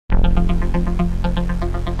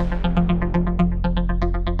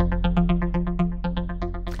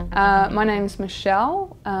My name's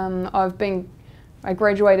Michelle. I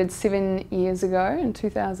graduated 7 years ago in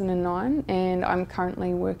 2009 and I'm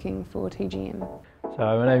currently working for TGM. So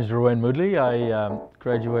my name is Rowan Moodley. I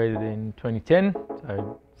graduated in 2010,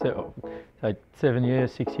 so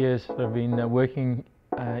 6 years I've been working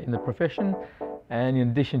in the profession. And in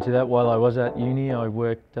addition to that, while I was at uni, I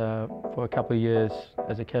worked for a couple of years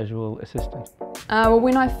as a casual assistant. Well,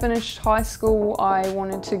 when I finished high school, I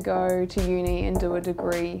wanted to go to uni and do a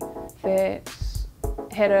degree that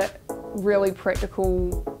had a really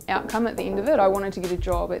practical outcome at the end of it. I wanted to get a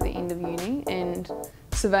job at the end of uni, and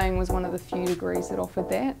surveying was one of the few degrees that offered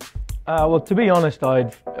that. Well, to be honest,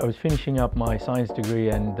 I was finishing up my science degree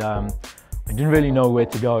and I didn't really know where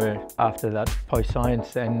to go after that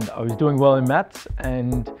post-science, and I was doing well in maths,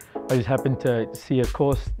 and I just happened to see a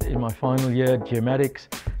course in my final year, Geomatics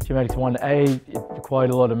 1A. It required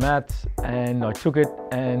a lot of maths and I took it,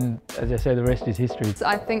 and as I say, the rest is history.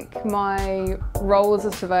 I think my role as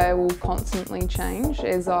a surveyor will constantly change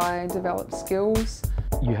as I develop skills.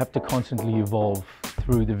 You have to constantly evolve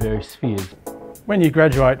through the various spheres. When you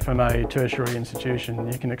graduate from a tertiary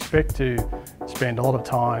institution, you can expect to spend a lot of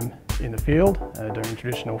time in the field, doing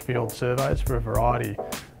traditional field surveys for a variety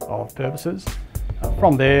of purposes.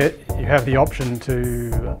 From there, you have the option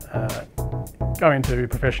to go into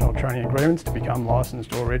professional training agreements to become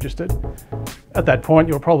licensed or registered. At that point,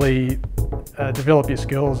 you'll probably develop your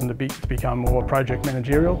skills and to become more project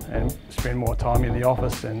managerial and spend more time in the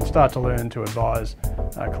office and start to learn to advise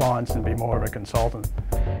clients and be more of a consultant.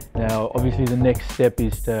 Now, obviously the next step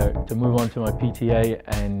is to move on to my PTA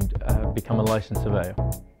and become a licensed surveyor.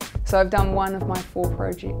 So I've done one of my 4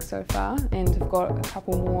 projects so far, and I've got a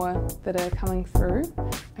couple more that are coming through.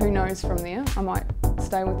 Who knows from there? I might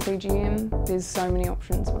stay with TGM. There's so many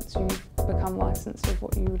options once you become licensed of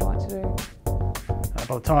what you would like to do.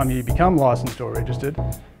 By the time you become licensed or registered,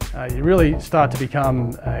 you really start to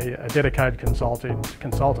become a dedicated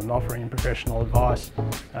consultant offering professional advice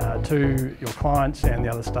to your clients and the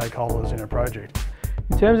other stakeholders in a project.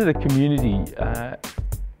 In terms of the community,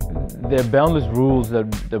 there are boundless rules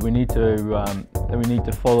that we need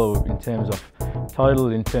to follow in terms of title,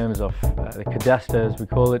 in terms of the cadastre, as we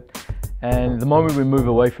call it. And the moment we move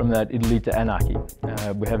away from that, it'll lead to anarchy.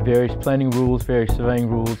 We have various planning rules, various surveying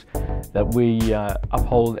rules that we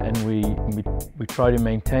uphold and we try to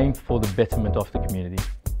maintain for the betterment of the community.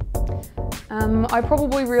 I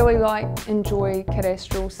probably really enjoy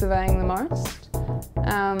cadastral surveying the most.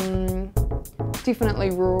 Definitely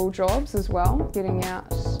rural jobs as well, getting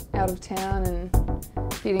out of town and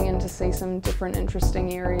getting in to see some different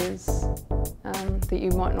interesting areas that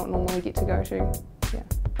you might not normally get to go to. Yeah.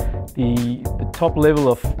 The top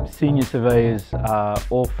level of senior surveyors are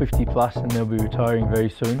all 50 plus and they'll be retiring very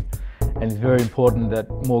soon, and it's very important that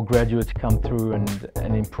more graduates come through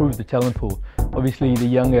and improve the talent pool. Obviously the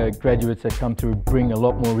younger graduates that come through bring a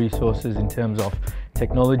lot more resources in terms of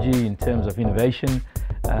technology, in terms of innovation,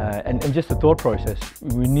 and just the thought process.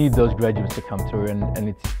 We need those graduates to come through,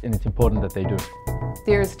 and it's important that they do.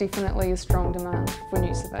 There is definitely a strong demand for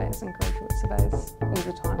new surveyors and graduate surveyors all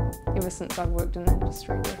the time. Ever since I've worked in the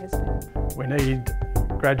industry, there has been. We need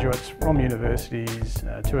graduates from universities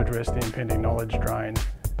to address the impending knowledge drain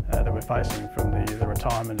that we're facing from the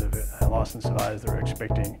retirement of licensed surveyors that we're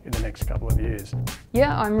expecting in the next couple of years.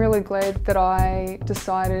 Yeah, I'm really glad that I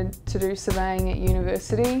decided to do surveying at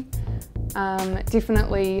university. It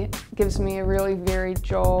definitely gives me a really varied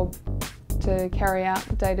job to carry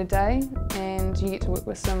out day to day, and you get to work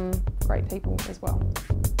with some great people as well.